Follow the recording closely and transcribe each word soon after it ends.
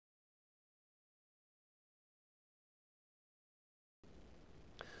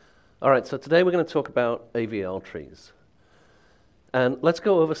All right, so today we're going to talk about AVL trees. And let's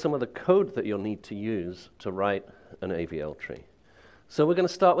go over some of the code that you'll need to use to write an AVL tree. So we're going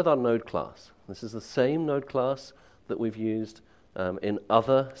to start with our node class. This is the same node class that we've used in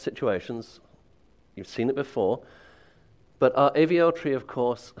other situations. You've seen it before. But our AVL tree, of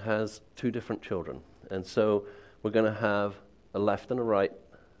course, has two different children. And so we're going to have a left and a right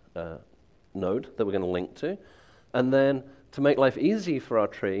node that we're going to link to. And then to make life easy for our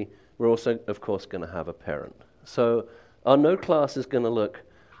tree, we're also, of course, going to have a parent. So our node class is going to look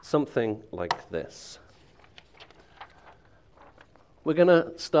something like this. We're going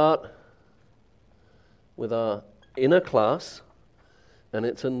to start with our inner class, and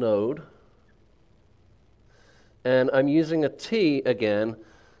it's a node. And I'm using a T again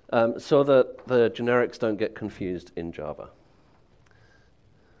so that the generics don't get confused in Java.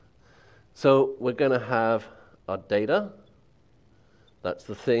 So we're going to have our data. That's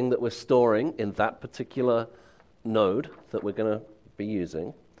the thing that we're storing in that particular node that we're going to be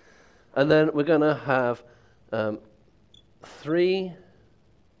using. And then we're going to have three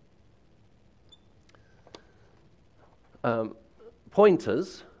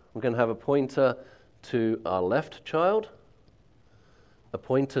pointers. We're going to have a pointer to our left child, a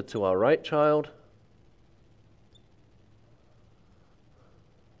pointer to our right child,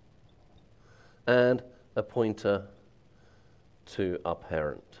 and a pointer to our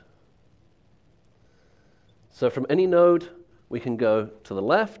parent. So from any node, we can go to the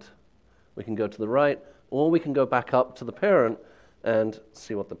left, we can go to the right, or we can go back up to the parent and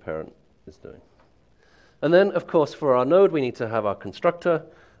see what the parent is doing. And then, of course, for our node, we need to have our constructor,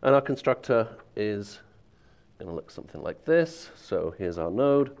 and our constructor is going to look something like this. So here's our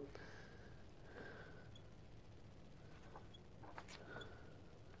node.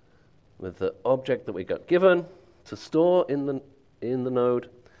 With the object that we got given to store in the node,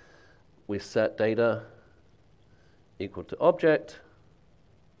 we set data equal to object.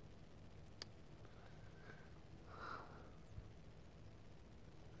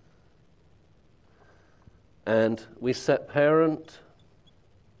 And we set parent,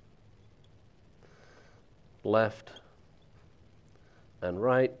 left, and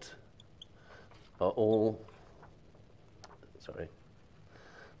right are all, sorry,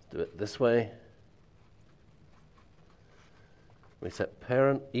 do it this way. We set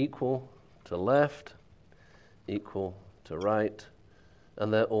parent equal to left, equal to right,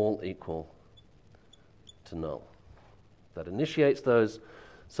 and they're all equal to null. That initiates those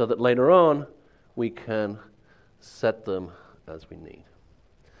so that later on we can set them as we need.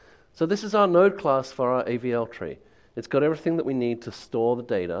 So this is our node class for our AVL tree. It's got everything that we need to store the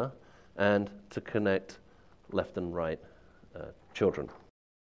data and to connect left and right children.